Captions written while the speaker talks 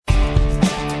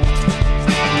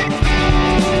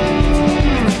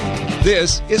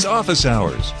This is Office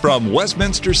Hours from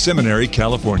Westminster Seminary,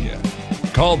 California.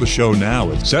 Call the show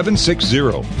now at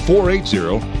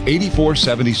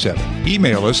 760-480-8477.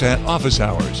 Email us at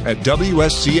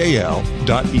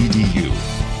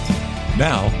officehours@wscal.edu.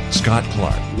 Now, Scott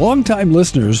Clark. Longtime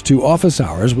listeners to Office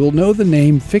Hours will know the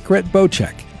name Fikret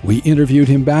Bocek. We interviewed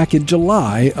him back in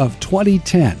July of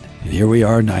 2010. And here we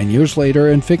are 9 years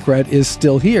later, and Fikret is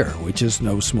still here, which is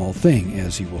no small thing,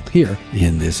 as you will hear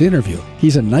in this interview.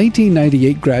 He's a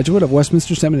 1998 graduate of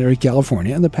Westminster Seminary,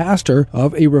 California, and the pastor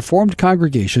of a Reformed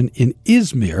congregation in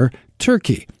Izmir,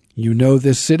 Turkey. You know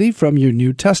this city from your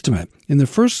New Testament. In the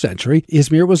first century,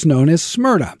 Izmir was known as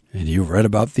Smyrna, and you've read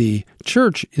about the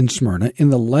church in Smyrna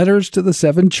in the letters to the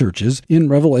 7 churches in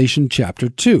Revelation chapter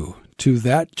 2. To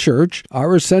that church,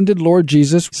 our ascended Lord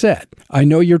Jesus said, I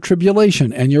know your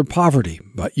tribulation and your poverty,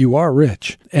 but you are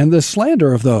rich, and the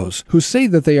slander of those who say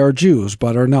that they are Jews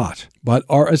but are not, but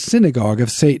are a synagogue of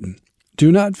Satan.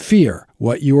 Do not fear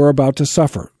what you are about to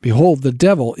suffer. Behold, the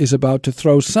devil is about to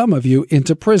throw some of you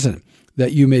into prison,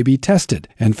 that you may be tested,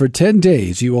 and for 10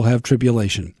 days you will have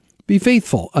tribulation. Be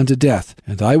faithful unto death,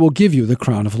 and I will give you the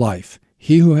crown of life.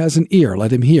 He who has an ear,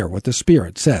 let him hear what the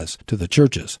Spirit says to the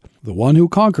churches. The one who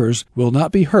conquers will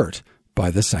not be hurt by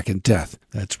the second death.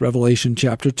 That's Revelation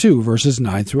chapter 2, verses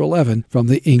 9 through 11 from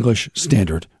the English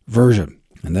Standard Version.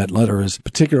 And that letter is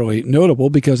particularly notable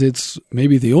because it's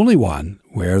maybe the only one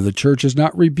where the church is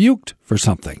not rebuked for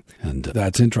something. And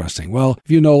that's interesting. Well,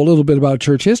 if you know a little bit about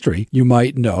church history, you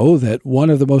might know that one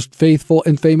of the most faithful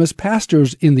and famous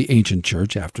pastors in the ancient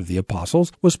church after the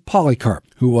apostles was Polycarp,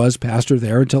 who was pastor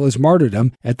there until his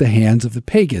martyrdom at the hands of the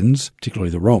pagans,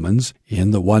 particularly the Romans,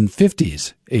 in the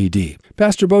 150s A.D.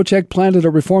 Pastor Bocek planted a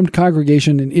Reformed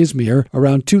congregation in Izmir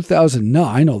around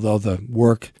 2009, although the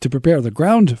work to prepare the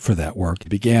ground for that work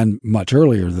began much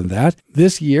earlier than that.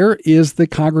 This year is the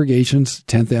congregation's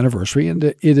 10th anniversary, and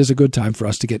it is a good time for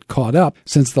us to get caught up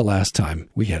since the last time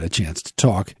we had a chance to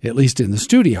talk, at least in the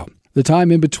studio. The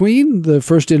time in between the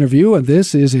first interview and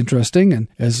this is interesting, and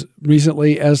as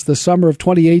recently as the summer of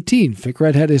 2018,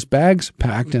 Fikret had his bags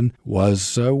packed and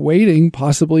was waiting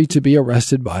possibly to be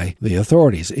arrested by the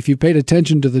authorities. If you paid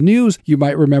attention to the news, you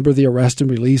might remember the arrest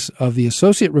and release of the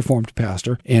Associate Reformed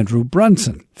pastor, Andrew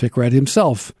Brunson. Fikret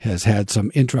himself has had some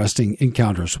interesting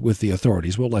encounters with the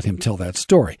authorities. We'll let him tell that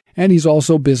story. And he's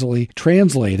also busily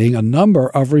translating a number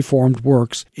of Reformed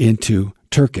works into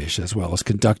Turkish, as well as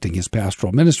conducting his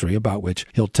pastoral ministry, about which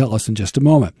he'll tell us in just a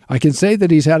moment. I can say that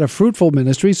he's had a fruitful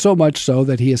ministry, so much so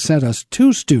that he has sent us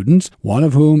 2 students, one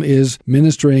of whom is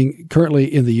ministering currently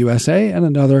in the USA, and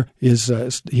another is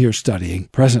here studying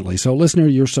presently. So, listener,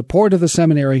 your support of the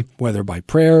seminary, whether by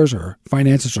prayers or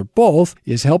finances or both,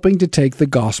 is helping to take the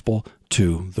gospel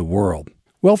to the world.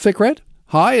 Well, Fikret,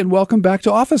 hi, and welcome back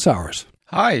to Office Hours.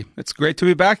 Hi, it's great to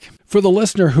be back. For the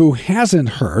listener who hasn't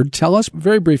heard, tell us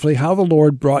very briefly how the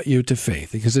Lord brought you to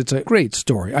faith, because it's a great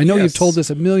story. I know You've told this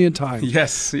a million times,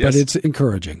 yes, but it's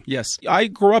encouraging. Yes, I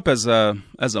grew up as a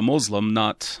Muslim,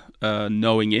 not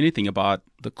knowing anything about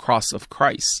the cross of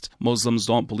Christ. Muslims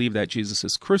don't believe that Jesus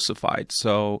is crucified,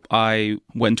 so I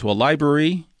went to a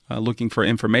library looking for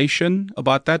information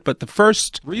about that. But the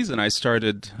first reason I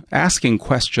started asking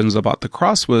questions about the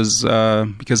cross was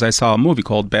because I saw a movie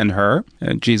called Ben-Hur,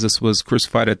 and Jesus was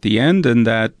crucified at the end, and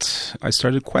that I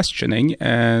started questioning,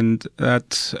 and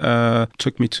that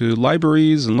took me to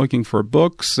libraries and looking for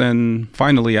books, and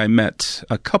finally I met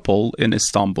a couple in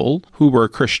Istanbul who were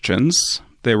Christians.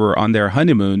 They were on their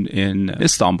honeymoon in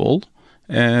Istanbul,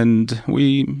 and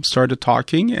we started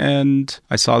talking, and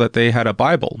I saw that they had a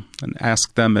Bible and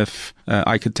asked them if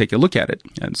I could take a look at it.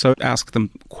 And so I asked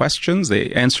them questions. They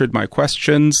answered my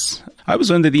questions. I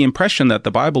was under the impression that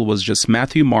the Bible was just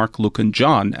Matthew, Mark, Luke, and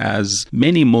John, as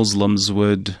many Muslims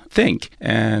would think.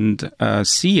 And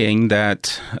seeing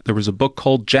that there was a book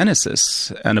called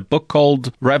Genesis and a book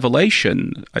called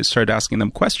Revelation, I started asking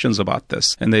them questions about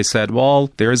this. And they said,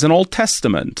 well, there is an Old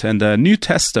Testament and a New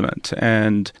Testament.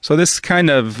 And so this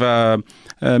kind of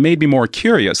made me more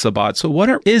curious about, so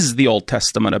what is the Old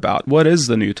Testament about? What is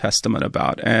the New Testament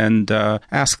about? And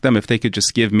asked them if they could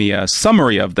just give me a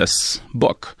summary of this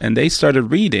book. And they started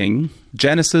reading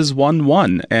Genesis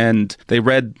 1:1, and they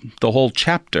read the whole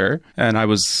chapter, and I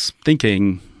was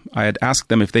thinking, I had asked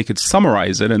them if they could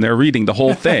summarize it, and they're reading the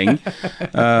whole thing.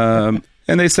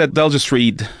 And they said they'll just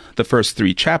read the first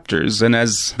 3 chapters. And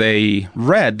as they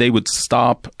read, they would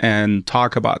stop and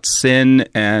talk about sin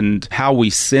and how we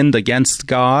sinned against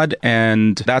God.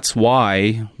 And that's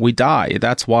why we die.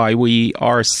 That's why we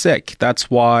are sick. That's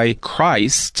why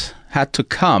Christ had to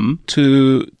come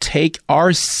to take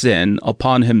our sin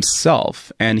upon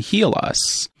himself and heal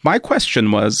us. My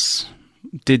question was,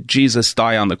 did Jesus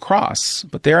die on the cross?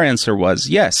 But their answer was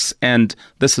yes, and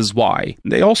this is why.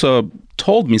 They also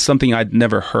told me something I'd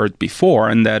never heard before,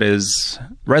 and that is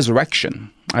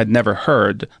resurrection. I'd never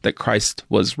heard that Christ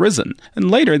was risen.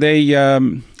 And later they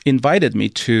invited me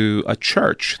to a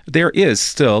church. There is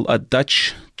still a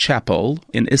Dutch chapel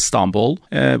in Istanbul.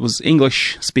 It was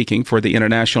English speaking for the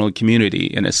international community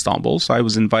in Istanbul, so I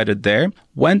was invited there.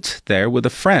 Went there with a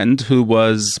friend who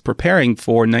was preparing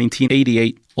for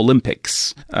 1988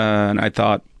 Olympics. And I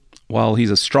thought, well,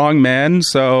 he's a strong man,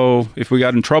 so if we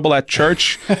got in trouble at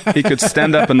church, he could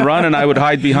stand up and run, and I would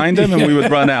hide behind him, and we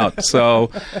would run out. So,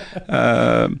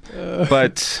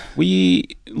 but we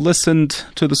listened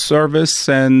to the service,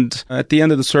 and at the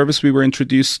end of the service, we were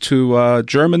introduced to a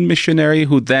German missionary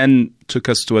who then took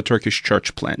us to a Turkish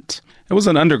church plant. It was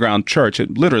an underground church.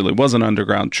 It literally was an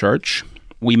underground church.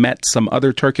 We met some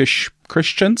other Turkish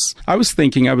Christians. I was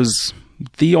thinking I was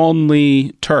the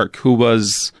only Turk who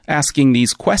was asking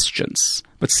these questions.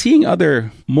 But seeing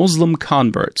other Muslim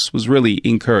converts was really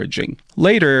encouraging.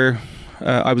 Later,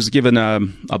 I was given a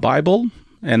Bible,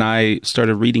 and I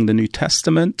started reading the New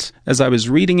Testament. As I was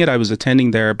reading it, I was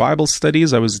attending their Bible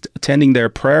studies. I was attending their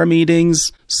prayer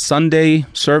meetings, Sunday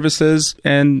services,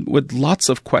 and with lots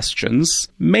of questions.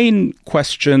 Main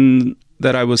question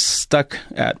that I was stuck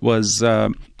at was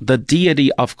the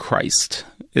deity of Christ.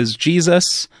 Is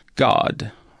Jesus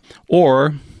God,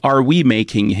 or are we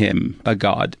making him a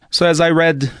god? So as I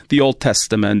read the Old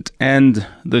Testament and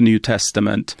the New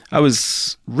Testament, I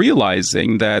was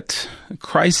realizing that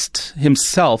Christ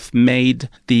himself made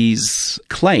these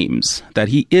claims that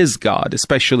he is God,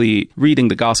 especially reading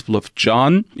the Gospel of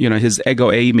John, his ego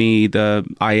eimi, the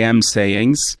I am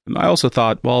sayings. I also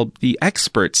thought, well, the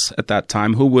experts at that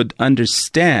time who would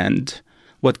understand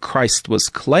what Christ was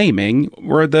claiming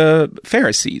were the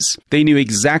Pharisees. They knew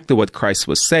exactly what Christ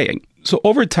was saying. So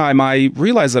over time, I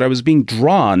realized that I was being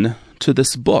drawn to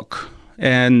this book.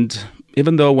 And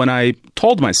even though when I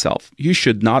told myself, you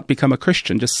should not become a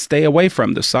Christian, just stay away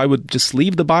from this, I would just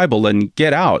leave the Bible and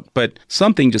get out. But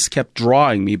something just kept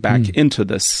drawing me back into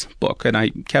this book, and I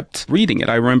kept reading it.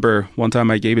 I remember one time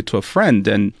I gave it to a friend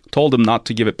and told him not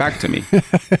to give it back to me.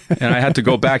 And I had to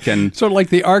go back and... Sort of like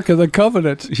the Ark of the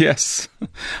Covenant. Yes.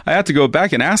 I had to go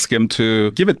back and ask him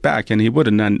to give it back, and he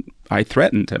wouldn't, and I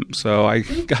threatened him, so I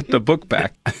got the book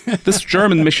back. This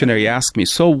German missionary asked me,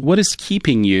 so what is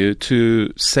keeping you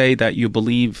to say that you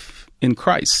believe in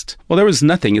Christ? Well, there was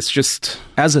nothing. It's just,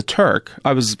 as a Turk,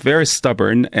 I was very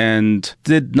stubborn and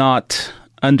did not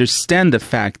understand the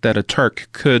fact that a Turk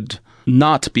could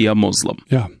not be a Muslim.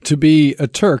 Yeah. To be a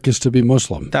Turk is to be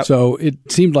Muslim. So it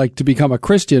seemed like to become a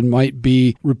Christian might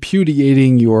be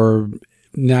repudiating your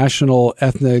national,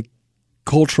 ethnic,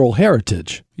 cultural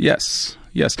heritage. Yes.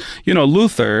 Yes.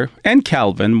 Luther and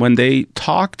Calvin, when they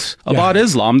talked about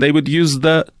Islam, they would use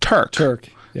the Turk.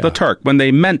 Yeah. The Turk. When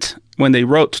they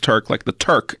wrote Turk, like the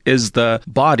Turk is the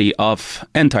body of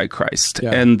Antichrist,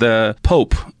 and the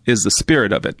Pope is the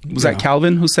spirit of it. Was that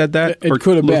Calvin who said that? It or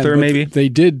could have Luther, been, maybe? They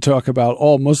did talk about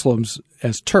all Muslims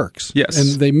as Turks. Yes.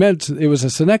 And they meant, it was a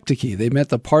synecdoche. They meant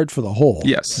the part for the whole.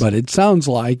 Yes. But it sounds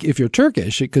like, if you're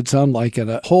Turkish, it could sound like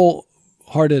a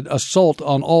wholehearted assault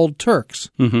on all Turks.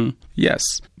 Mm-hmm.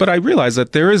 Yes. But I realized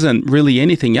that there isn't really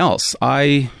anything else.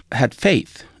 I had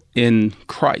faith in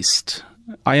Christ.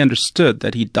 I understood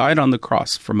that he died on the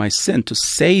cross for my sin to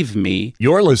save me.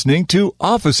 You're listening to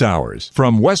Office Hours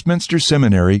from Westminster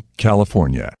Seminary,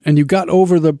 California. And you got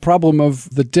over the problem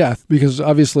of the death because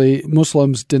obviously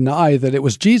Muslims deny that it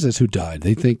was Jesus who died.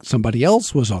 They think somebody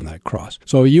else was on that cross.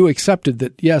 So you accepted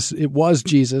that, yes, it was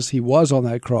Jesus. He was on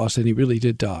that cross and he really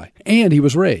did die. And he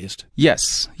was raised.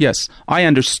 Yes. I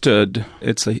understood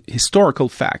it's a historical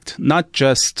fact, not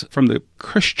just from the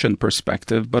Christian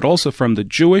perspective, but also from the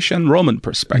Jewish and Roman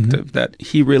perspective, that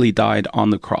he really died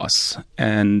on the cross.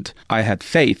 And I had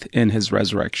faith in his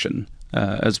resurrection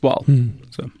as well.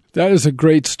 So that is a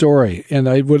great story. And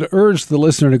I would urge the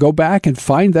listener to go back and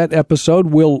find that episode.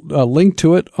 We'll link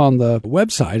to it on the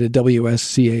website at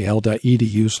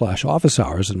wscal.edu/office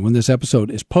hours. And when this episode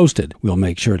is posted, we'll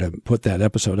make sure to put that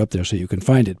episode up there so you can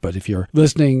find it. But if you're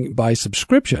listening by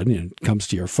subscription and it comes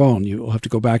to your phone, you'll have to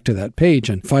go back to that page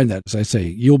and find that. As I say,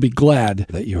 you'll be glad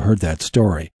that you heard that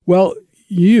story. Well,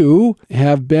 you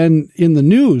have been in the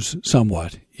news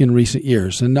somewhat in recent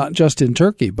years, and not just in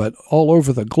Turkey, but all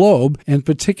over the globe, and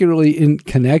particularly in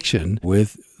connection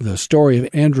with the story of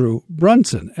Andrew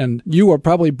Brunson. And you are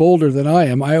probably bolder than I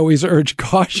am. I always urge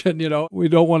caution. We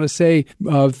don't want to say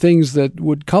things that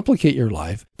would complicate your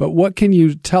life. But what can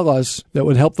you tell us that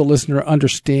would help the listener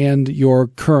understand your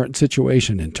current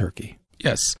situation in Turkey?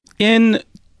 Yes. In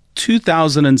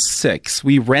 2006,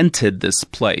 we rented this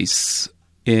place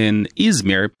in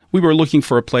Izmir. We were looking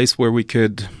for a place where we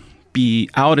could be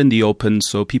out in the open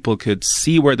so people could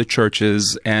see where the church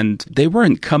is, and they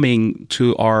weren't coming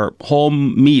to our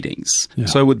home meetings. Yeah.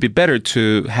 So it would be better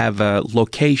to have a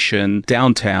location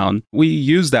downtown. We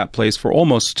used that place for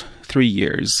almost 3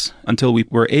 years until we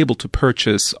were able to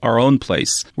purchase our own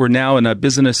place. We're now in a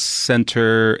business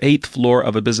center, 8th floor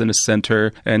of a business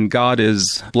center, and God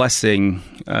is blessing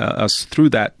us through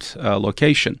that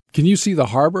location. Can you see the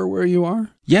harbor where you are?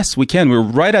 Yes, we can. We're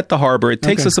right at the harbor. It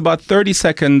takes us about 30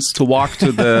 seconds to walk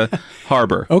to the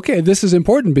harbor. Okay, this is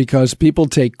important because people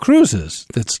take cruises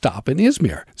that stop in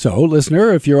Izmir. So,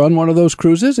 listener, if you're on one of those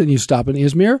cruises and you stop in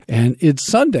Izmir and it's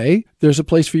Sunday, there's a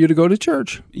place for you to go to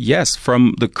church. Yes,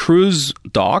 from the cruise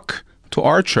dock to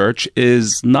our church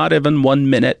is not even 1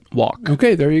 minute walk.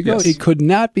 Okay, there you go. Yes. It could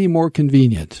not be more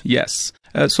convenient. Yes.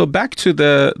 So back to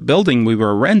the building we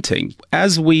were renting.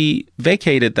 As we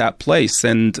vacated that place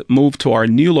and moved to our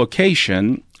new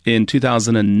location in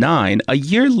 2009, a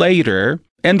year later,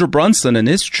 Andrew Brunson and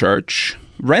his church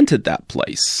rented that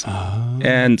place.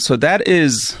 And so that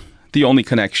is the only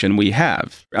connection we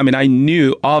have. I mean, I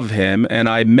knew of him and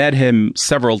I met him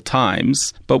several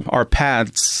times, but our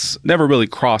paths never really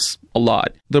crossed a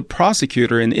lot. The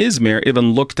prosecutor in Izmir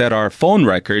even looked at our phone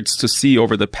records to see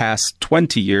over the past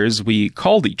 20 years we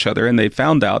called each other, and they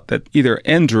found out that either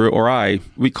Andrew or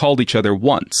we called each other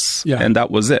once, and that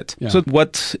was it. Yeah. So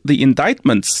what the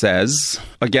indictment says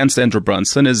against Andrew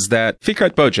Brunson is that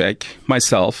Fikret Böcek,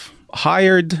 myself,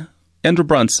 hired Andrew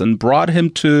Brunson, brought him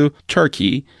to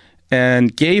Turkey,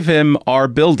 and gave him our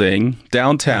building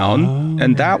downtown,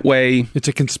 and that way... It's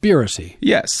a conspiracy.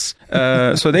 Yes.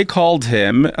 So they called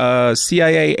him a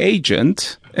CIA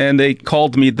agent, and they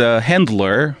called me the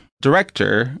handler,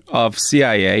 director of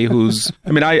CIA, who's...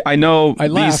 I mean, I know I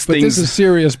laugh, these but things... this is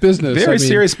serious business. Very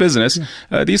serious business.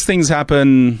 These things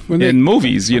happen in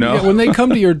movies, you know. Yeah, when they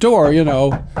come to your door, you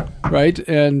know, right?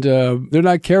 And they're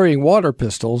not carrying water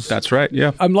pistols. That's right,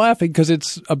 yeah. I'm laughing because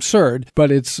it's absurd,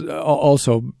 but it's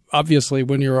also... Obviously,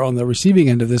 when you're on the receiving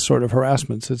end of this sort of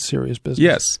harassment, it's serious business.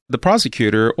 Yes. The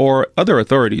prosecutor or other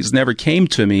authorities never came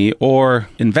to me or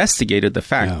investigated the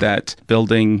fact that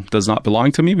building does not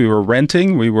belong to me. We were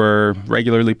renting. We were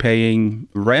regularly paying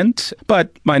rent,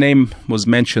 but my name was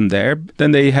mentioned there.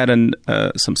 Then they had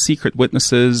some secret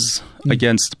witnesses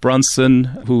against Brunson,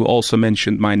 who also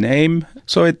mentioned my name.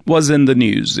 So it was in the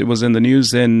news. It was in the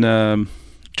news in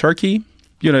Turkey.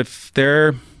 You know, if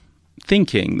they're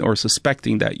thinking or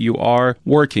suspecting that you are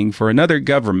working for another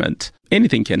government,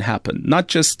 anything can happen, not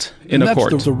just in a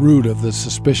court. That's the root of the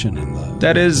suspicion and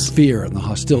the fear and the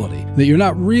hostility, that you're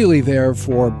not really there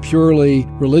for purely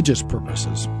religious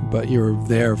purposes, but you're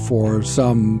there for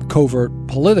some covert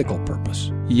political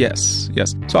purpose. Yes.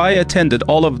 So I attended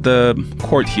all of the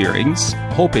court hearings,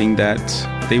 hoping that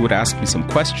they would ask me some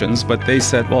questions, but they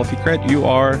said, well, Fikret, you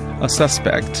are a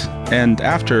suspect, and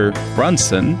after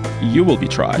Brunson, you will be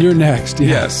tried. You're next, yeah.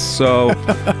 Yes, so,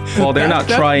 well, they're not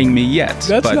trying me yet.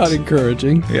 That's not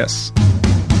encouraging. Yes.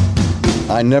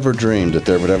 I never dreamed that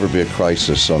there would ever be a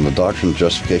crisis on the doctrine of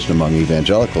justification among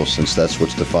evangelicals, since that's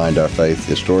what's defined our faith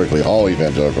historically. All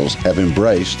evangelicals have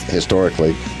embraced,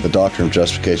 historically, the doctrine of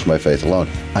justification by faith alone,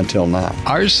 until now.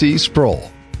 R.C.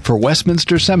 Sproul for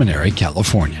Westminster Seminary,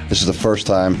 California. This is the first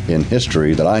time in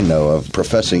history that I know of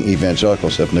professing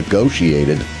evangelicals have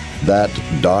negotiated that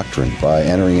doctrine by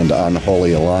entering into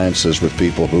unholy alliances with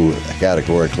people who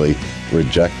categorically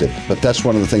reject it. But that's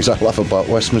one of the things I love about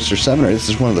Westminster Seminary. This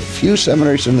is one of the few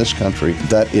seminaries in this country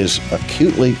that is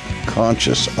acutely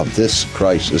conscious of this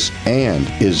crisis and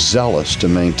is zealous to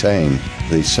maintain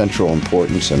the central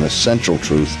importance and essential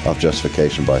truth of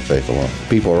justification by faith alone.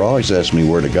 People are always asking me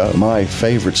where to go. My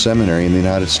favorite seminary in the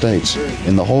United States,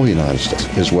 in the whole United States,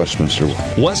 is Westminster.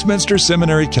 Westminster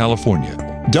Seminary, California.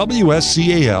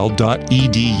 WSCAL.edu.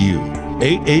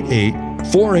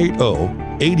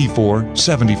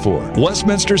 888-480-8474.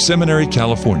 Westminster Seminary,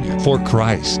 California. For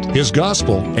Christ, His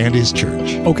gospel, and His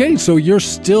church. Okay, so you're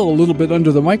still a little bit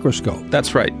under the microscope.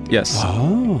 That's right, yes.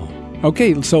 Oh.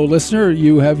 Okay, so listener,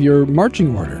 you have your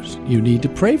marching orders. You need to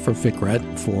pray for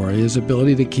Fikret for his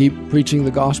ability to keep preaching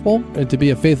the gospel and to be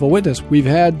a faithful witness. We've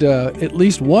had at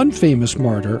least one famous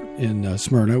martyr in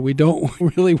Smyrna. We don't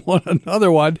really want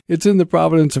another one. It's in the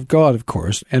providence of God, of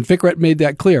course. And Fikret made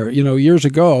that clear. You know, years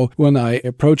ago when I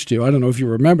approached you, I don't know if you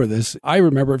remember this, I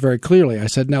remember it very clearly. I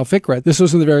said, now Fikret, this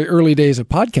was in the very early days of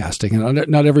podcasting, and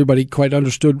not everybody quite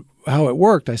understood how it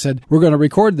worked. I said, we're going to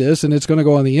record this and it's going to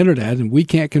go on the internet and we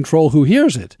can't control who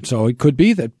hears it. So it could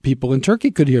be that people in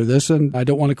Turkey could hear this and I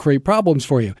don't want to create problems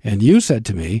for you. And you said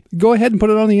to me, go ahead and put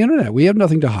it on the internet. We have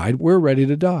nothing to hide. We're ready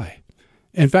to die.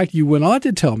 In fact, you went on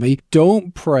to tell me,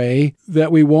 don't pray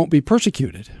that we won't be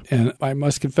persecuted. And I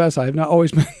must confess, I have not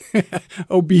always been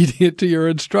obedient to your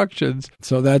instructions.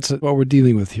 So that's what we're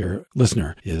dealing with here.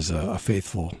 Listener is a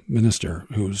faithful minister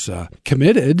who's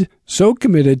committed, so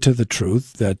committed to the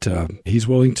truth that he's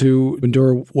willing to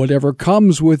endure whatever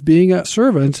comes with being a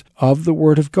servant of the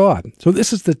Word of God. So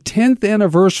this is the 10th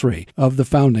anniversary of the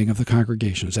founding of the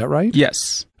congregation. Is that right?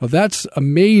 Yes. Well, that's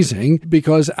amazing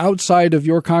because outside of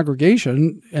your congregation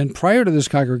and prior to this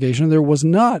congregation, there was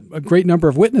not a great number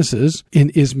of witnesses in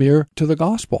Izmir to the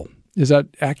gospel. Is that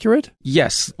accurate?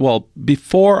 Yes. Well,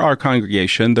 before our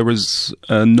congregation, there was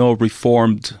no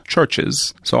Reformed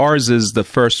churches. So ours is the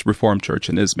first Reformed church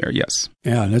in Izmir, yes.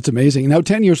 Yeah, that's amazing. Now,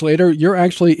 10 years later, you're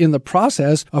actually in the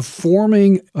process of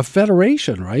forming a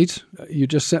federation, right? You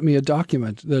just sent me a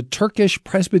document, the Turkish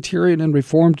Presbyterian and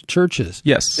Reformed Churches.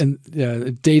 Yes. And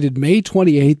dated May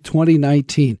 28,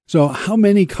 2019. So how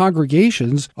many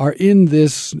congregations are in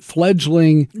this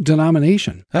fledgling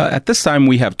denomination? At this time,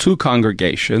 we have 2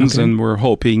 congregations, and we're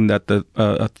hoping that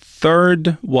a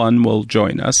third one will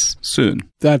join us soon.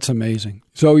 That's amazing.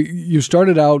 So you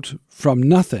started out from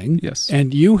nothing. Yes.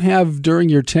 And you have, during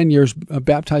your 10 years,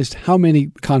 baptized how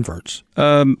many converts?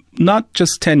 Not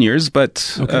just 10 years, but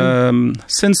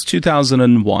since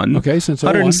 2001. Okay, since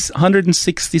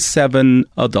 167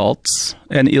 adults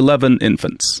and 11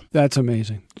 infants. That's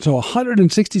amazing. So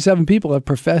 167 people have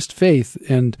professed faith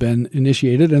and been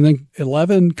initiated, and then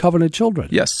 11 covenant children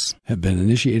have been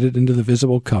initiated into the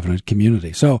visible covenant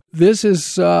community. So this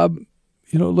is,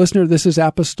 listener, this is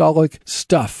apostolic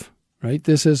stuff, right?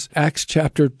 This is Acts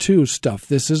chapter 2 stuff.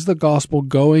 This is the gospel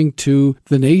going to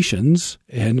the nations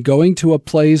and going to a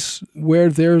place where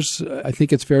there's, I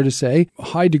think it's fair to say, a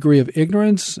high degree of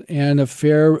ignorance and a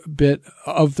fair bit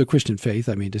of the Christian faith,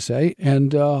 I mean to say,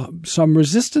 and some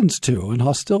resistance to and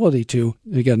hostility to.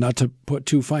 Again, not to put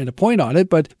too fine a point on it,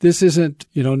 but this isn't,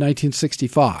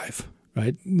 1965.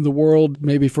 Right? The world,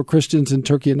 maybe for Christians in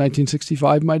Turkey in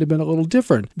 1965, might have been a little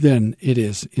different than it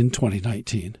is in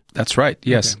 2019. That's right,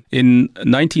 yes. Okay. In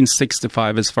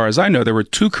 1965, as far as I know, there were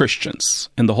 2 Christians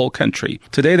in the whole country.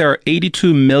 Today, there are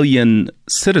 82 million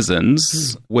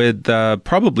citizens with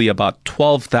probably about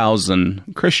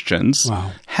 12,000 Christians,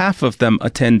 half of them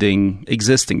attending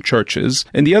existing churches,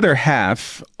 and the other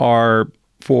half are,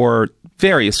 for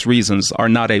various reasons, are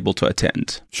not able to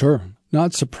attend. Sure.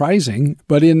 Not surprising,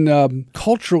 but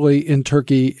culturally in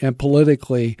Turkey and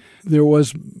politically, there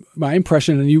was my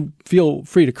impression, and you feel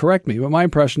free to correct me, but my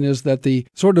impression is that the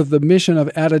mission of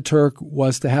Ataturk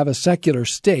was to have a secular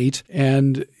state.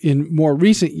 And in more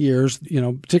recent years,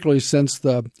 particularly since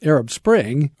the Arab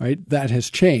Spring, right, that has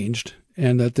changed.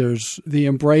 And that there's the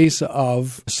embrace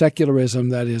of secularism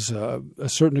that is a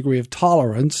certain degree of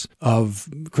tolerance of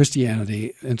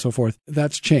Christianity and so forth.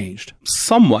 That's changed.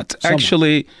 Somewhat.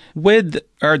 Actually, with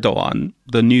Erdogan,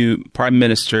 the new prime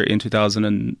minister in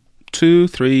 2002,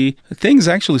 2003, things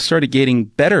actually started getting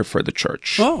better for the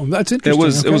church. Oh, that's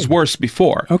interesting. It was worse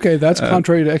before. Okay, that's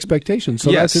contrary to expectations, so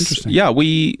yes, that's interesting. Yeah,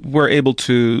 we were able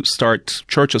to start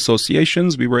church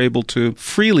associations. We were able to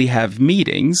freely have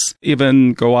meetings,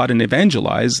 even go out and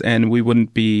evangelize, and we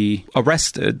wouldn't be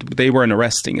arrested. They weren't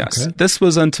arresting us. Okay. This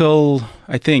was until,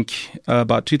 I think,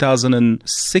 about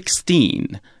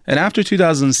 2016. And after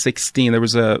 2016, there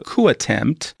was a coup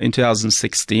attempt in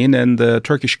 2016, and the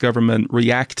Turkish government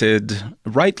reacted,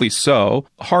 rightly so,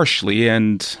 harshly,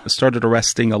 and started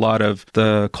arresting a lot of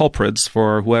the culprits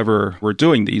for whoever were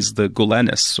doing these, the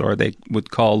Gulenists, or they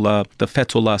would call the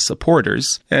Fethullah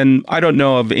supporters. And I don't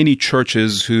know of any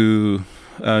churches who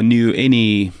knew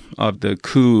any of the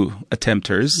coup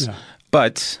attempters,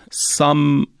 but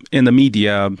some in the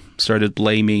media started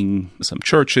blaming some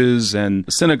churches and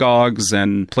synagogues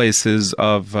and places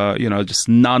of, just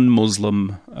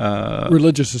non-Muslim...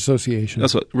 religious associations.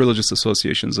 That's what religious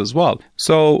associations as well.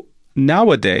 So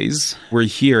nowadays, we're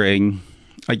hearing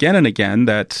again and again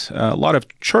that a lot of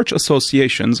church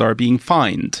associations are being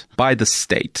fined by the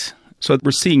state. So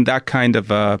we're seeing that kind of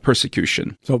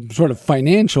persecution. So sort of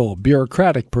financial,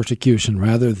 bureaucratic persecution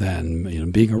rather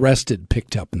than being arrested,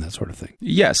 picked up, and that sort of thing.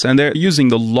 Yes, and they're using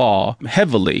the law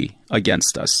heavily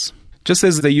against us, just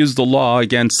as they use the law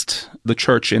against the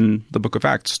church in the book of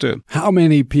Acts too. How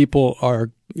many people are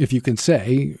if you can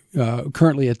say,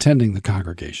 currently attending the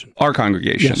congregation? Our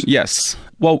congregation, yes.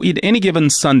 Well, in any given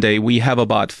Sunday, we have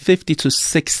about 50 to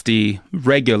 60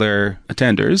 regular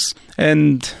attenders,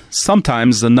 and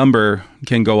sometimes the number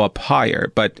can go up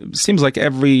higher, but it seems like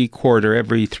every quarter,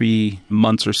 every 3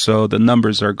 months or so, the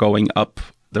numbers are going up.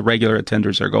 The regular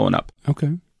attenders are going up.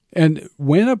 Okay. And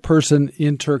when a person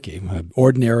in Turkey, an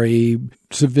ordinary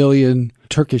civilian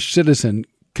Turkish citizen,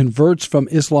 converts from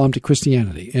Islam to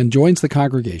Christianity and joins the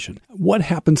congregation, what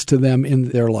happens to them in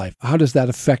their life? How does that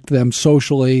affect them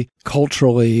socially,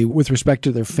 culturally, with respect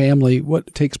to their family?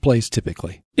 What takes place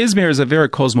typically? Izmir is a very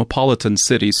cosmopolitan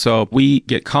city, so we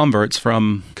get converts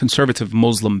from conservative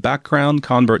Muslim background,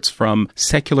 converts from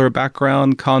secular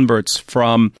background, converts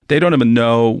from, they don't even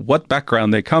know what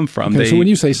background they come from. Okay, so when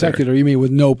you say secular, you mean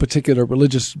with no particular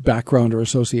religious background or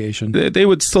association? They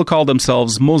would still call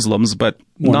themselves Muslims, but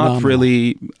More not nominal.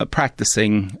 really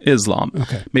practicing Islam.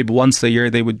 Okay. Maybe once a year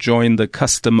they would join the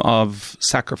custom of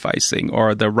sacrificing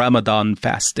or the Ramadan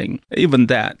fasting. Even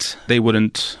that, they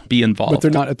wouldn't be involved. But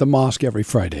they're not at the mosque every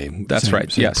Friday. That's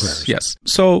right. saying Yes. prayers. Yes.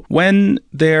 So when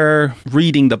they're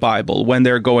reading the Bible, when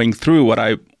they're going through what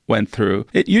I went through,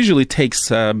 it usually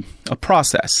takes a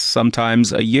process,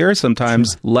 sometimes a year,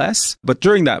 sometimes less. But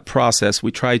during that process,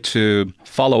 we try to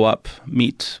follow up,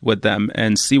 meet with them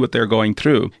and see what they're going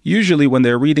through. Usually when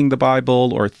they're reading the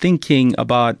Bible or thinking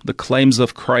about the claims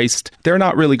of Christ, they're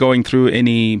not really going through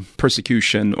any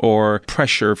persecution or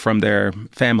pressure from their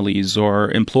families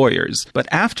or employers. But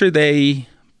after they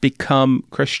become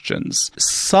Christians,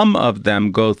 some of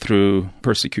them go through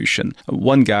persecution.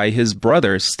 One guy, his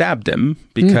brother stabbed him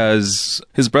because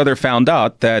his brother found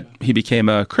out that he became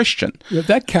a Christian. Yeah,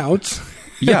 that counts.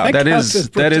 Yeah, That counts as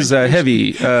that is a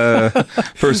heavy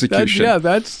persecution.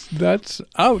 That's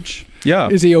ouch. Yeah.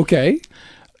 Is he okay?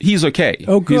 He's okay.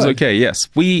 Oh, good. He's okay, yes.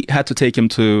 We had to take him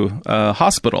to a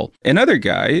hospital. Another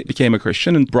guy became a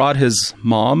Christian and brought his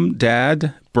mom,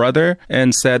 dad, brother,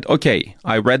 and said, okay,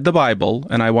 I read the Bible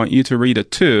and I want you to read it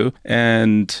too.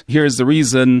 And here's the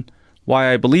reason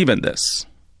why I believe in this.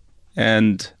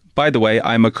 And by the way,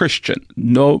 I'm a Christian.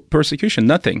 No persecution,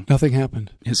 nothing. Nothing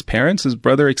happened. His parents, his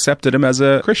brother accepted him as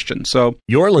a Christian. So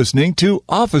You're listening to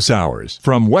Office Hours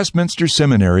from Westminster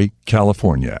Seminary,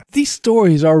 California. These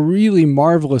stories are really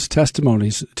marvelous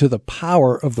testimonies to the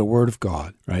power of the Word of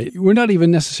God, right? We're not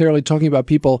even necessarily talking about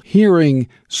people hearing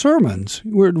sermons.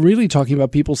 We're really talking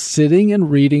about people sitting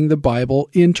and reading the Bible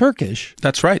in Turkish,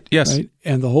 that's right, yes. right?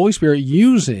 And the Holy Spirit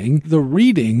using the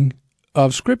reading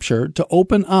of Scripture to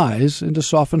open eyes and to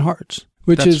soften hearts,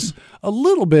 which is a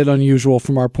little bit unusual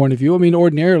from our point of view. I mean,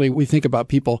 ordinarily we think about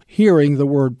people hearing the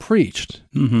Word preached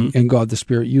and God the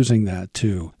Spirit using that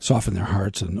to soften their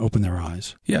hearts and open their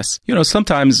eyes. Yes. You know,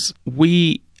 sometimes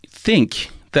we think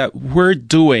that we're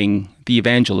doing the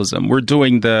evangelism, we're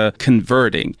doing the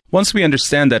converting. Once we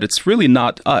understand that it's really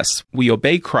not us, we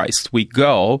obey Christ, we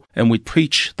go and we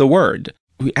preach the word.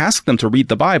 We ask them to read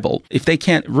the Bible. If they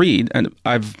can't read, and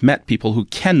I've met people who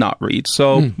cannot read,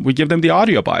 so we give them the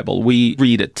audio Bible. We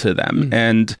read it to them,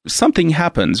 and something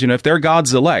happens. You know, if they're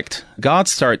God's elect, God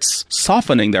starts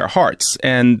softening their hearts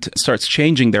and starts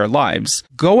changing their lives.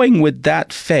 Going with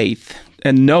that faith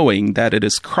and knowing that it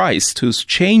is Christ who's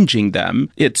changing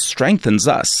them, it strengthens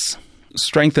us.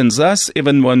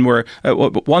 Even when we're at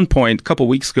one point, a couple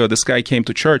weeks ago, this guy came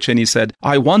to church and he said,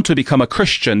 I want to become a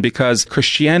Christian because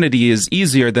Christianity is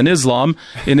easier than Islam.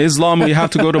 In Islam, we have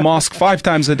to go to mosque 5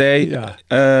 times a day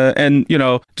and, you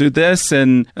know, do this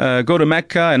and go to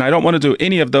Mecca. And I don't want to do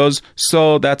any of those.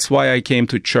 So that's why I came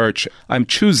to church. I'm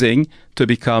choosing to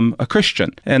become a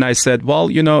Christian. And I said, well,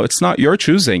 you know, it's not your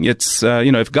choosing. It's, you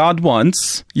know, if God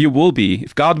wants, you will be.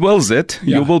 If God wills it,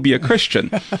 you will be a Christian.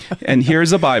 And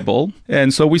here's a Bible.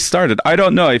 And so we started. I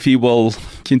don't know if he will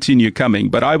continue coming,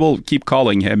 but I will keep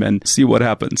calling him and see what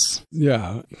happens.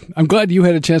 Yeah. I'm glad you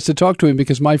had a chance to talk to him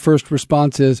because my first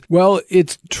response is, well,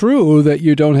 it's true that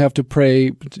you don't have to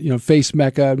pray, you know, face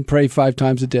Mecca and pray 5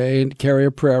 times a day and carry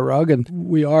a prayer rug. And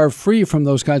we are free from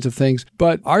those kinds of things.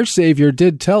 But our Savior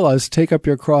did tell us, take up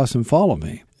your cross and follow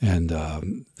me. And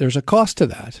there's a cost to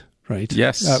that, right?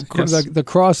 Yes. Yes. The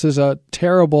cross is a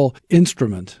terrible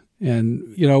instrument.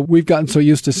 And, you know, we've gotten so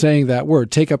used to saying that word,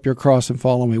 take up your cross and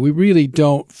follow me. We really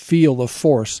don't feel the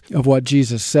force of what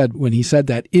Jesus said when he said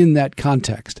that in that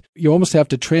context. You almost have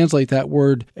to translate that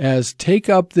word as take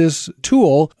up this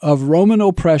tool of Roman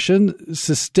oppression,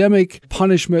 systemic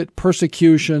punishment,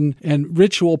 persecution, and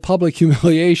ritual public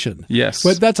humiliation. Yes.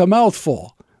 But that's a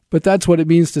mouthful. But that's what it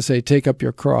means to say, take up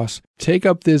your cross. Take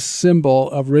up this symbol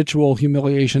of ritual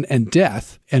humiliation and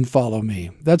death and follow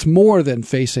me. That's more than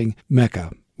facing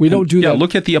Mecca. We don't do that. Yeah,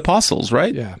 look at the apostles,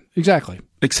 right? Yeah, exactly.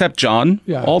 Except John,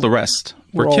 Yeah. all the rest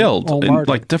were All killed in martyred.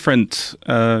 like different,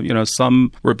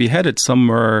 some were beheaded, some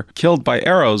were killed by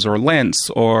arrows or lance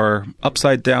or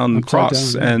upside down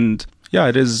cross. down, yeah.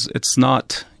 And it's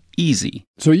not easy.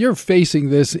 So you're facing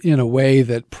this in a way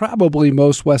that probably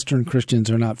most Western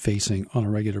Christians are not facing on a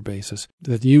regular basis,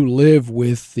 that you live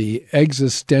with the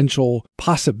existential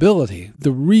possibility,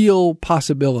 the real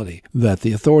possibility that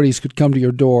the authorities could come to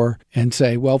your door and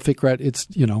say, well, Fikret, it's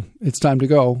time to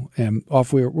go, and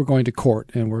off we're going to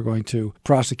court, and we're going to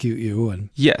prosecute you.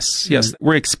 And Yes.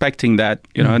 We're expecting that,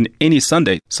 on any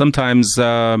Sunday. Sometimes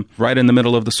right in the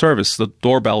middle of the service, the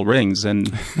doorbell rings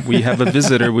and we have a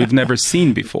visitor we've never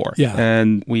seen before. Yeah.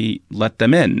 And we let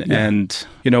them in. Yeah. And,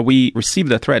 we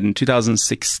received a threat in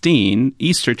 2016,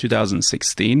 Easter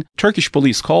 2016. Turkish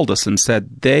police called us and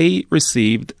said they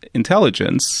received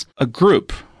intelligence. A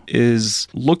group is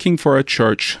looking for a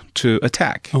church to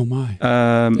attack. oh my.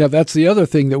 That's the other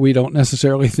thing that we don't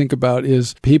necessarily think about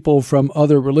is people from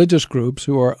other religious groups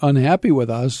who are unhappy with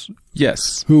us,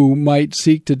 Yes. who might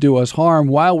seek to do us harm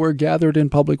while we're gathered in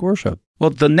public worship. Well,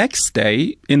 the next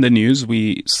day in the news,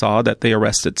 we saw that they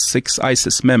arrested 6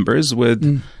 ISIS members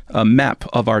with a map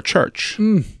of our church.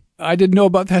 I didn't know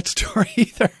about that story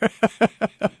either.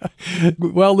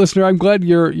 Well, listener, I'm glad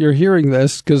you're hearing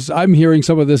this, because I'm hearing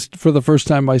some of this for the first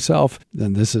time myself.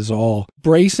 And this is all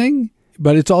bracing,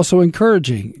 but it's also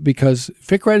encouraging, because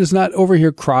Fikret is not over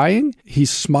here crying. He's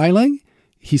smiling.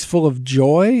 He's full of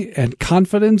joy and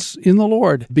confidence in the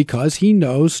Lord because he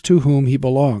knows to whom he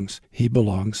belongs. He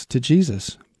belongs to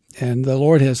Jesus. And the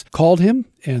Lord has called him,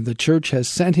 and the church has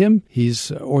sent him.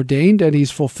 He's ordained, and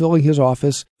he's fulfilling his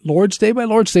office Lord's Day by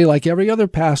Lord's Day, like every other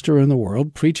pastor in the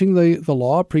world, preaching the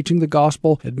law, preaching the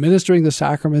gospel, administering the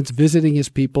sacraments, visiting his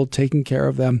people, taking care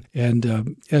of them.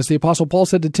 And as the Apostle Paul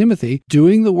said to Timothy,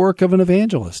 doing the work of an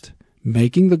evangelist,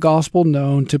 making the gospel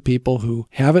known to people who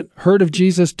haven't heard of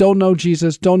Jesus, don't know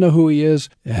who he is,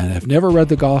 and have never read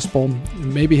the gospel,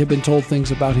 maybe have been told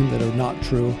things about him that are not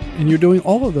true. And you're doing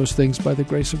all of those things by the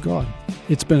grace of God.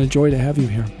 It's been a joy to have you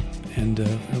here. And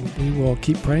we will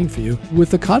keep praying for you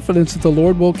with the confidence that the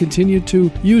Lord will continue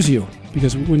to use you.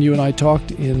 Because when you and I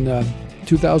talked in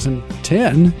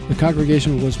 2010, the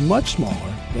congregation was much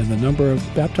smaller, and the number of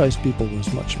baptized people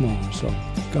was much smaller. So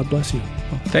God bless you.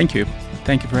 Thank you.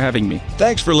 Thank you for having me.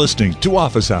 Thanks for listening to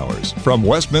Office Hours from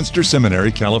Westminster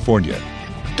Seminary, California.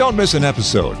 Don't miss an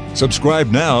episode.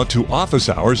 Subscribe now to Office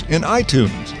Hours in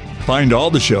iTunes. Find all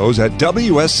the shows at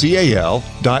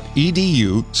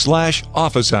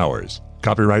wscal.edu/office hours.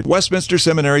 Copyright Westminster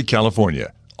Seminary,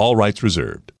 California. All rights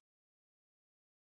reserved.